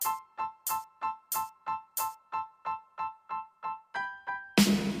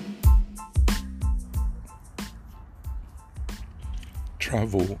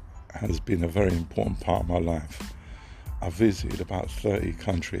Travel has been a very important part of my life. I've visited about 30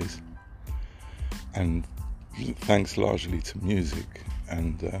 countries, and thanks largely to music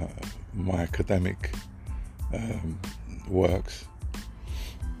and my academic works,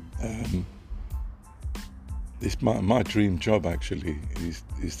 it's my dream job actually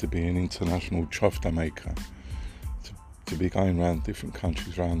is to be an international chofta maker, to be going around different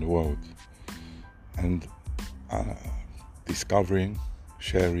countries around the world and discovering,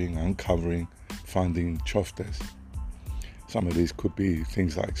 sharing, uncovering, finding choftas. Some of these could be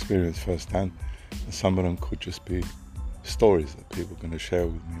things I experienced firsthand, and some of them could just be stories that people are going to share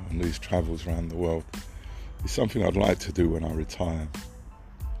with me on these travels around the world. It's something I'd like to do when I retire.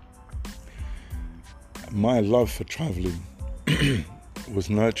 My love for travelling was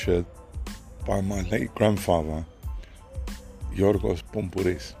nurtured by my late grandfather, Yorgos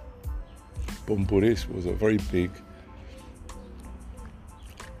Bombouris. Bombouris was a very big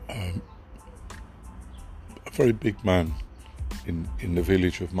man in the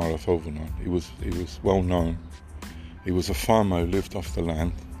village of Marathovonon. He was well known. He was a farmer who lived off the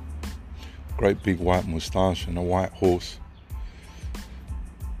land, great big white moustache and a white horse.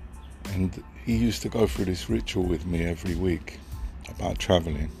 And he used to go through this ritual with me every week about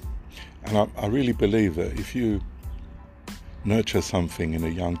travelling. And I really believe that if you nurture something in a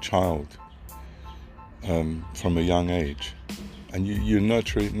young child from a young age, and you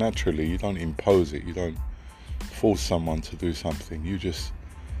nurture it naturally, you don't impose it, you don't force someone to do something, you just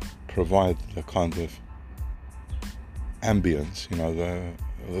provide the kind of ambience,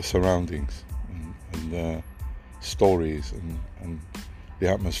 the surroundings and the stories and the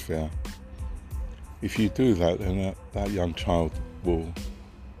atmosphere. If you do that, then that young child will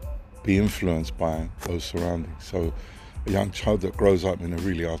be influenced by those surroundings. So a young child that grows up in a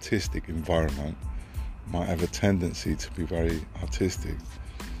really artistic environment might have a tendency to be very artistic.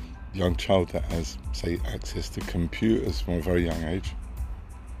 A young child that has, say, access to computers from a very young age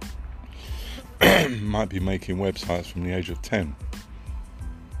might be making websites from the age of 10.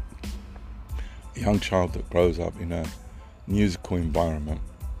 A young child that grows up in a musical environment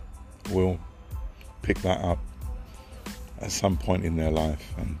will pick that up at some point in their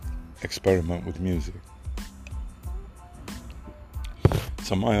life and experiment with music.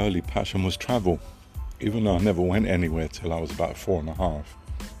 So my early passion was travel, even though I never went anywhere till I was about 4.5.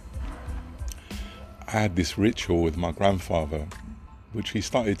 I had this ritual with my grandfather, which he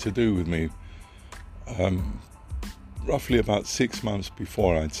started to do with me roughly about 6 months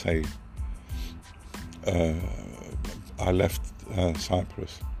before, I'd say, I left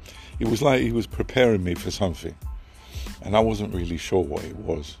Cyprus. It was like he was preparing me for something, and I wasn't really sure what it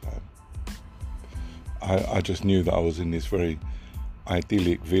was. I just knew that I was in this very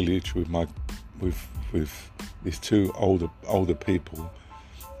idyllic village with these two older people,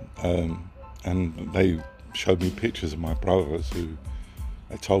 and they showed me pictures of my brothers who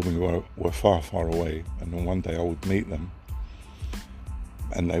they told me were far, far away, and then one day I would meet them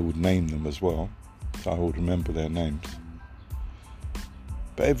and they would name them as well, so I would remember their names.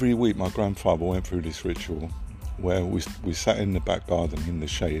 But every week my grandfather went through this ritual where we sat in the back garden in the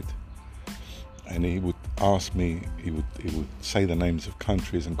shade, and he would ask me, he would say the names of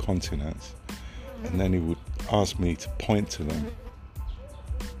countries and continents, and then he would ask me to point to them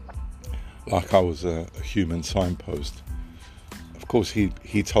like I was a human signpost. Of course,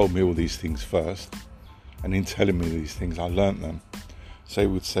 he told me all these things first, and in telling me these things, I learnt them. So he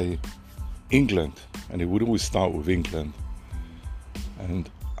would say England, and he would always start with England, and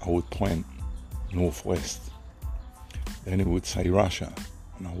I would point northwest. Then he would say Russia,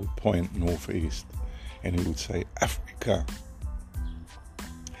 and I would point northeast, and he would say Africa,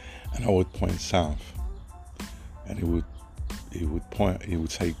 and I would point south, and he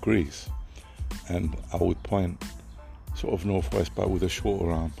would say Greece, and I would point sort of northwest but with a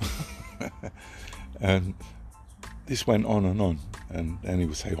shorter arm. And this went on, and then he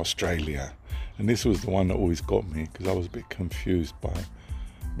would say Australia, and this was the one that always got me because I was a bit confused by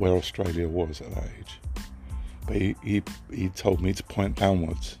where Australia was at that age. But he told me to point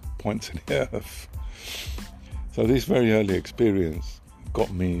downwards, point to the earth. So this very early experience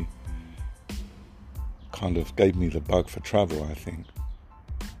got me, kind of gave me the bug for travel, I think.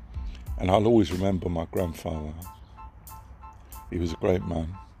 And I'll always remember my grandfather. He was a great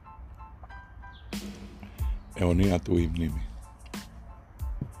man. Eonia tu imnimi.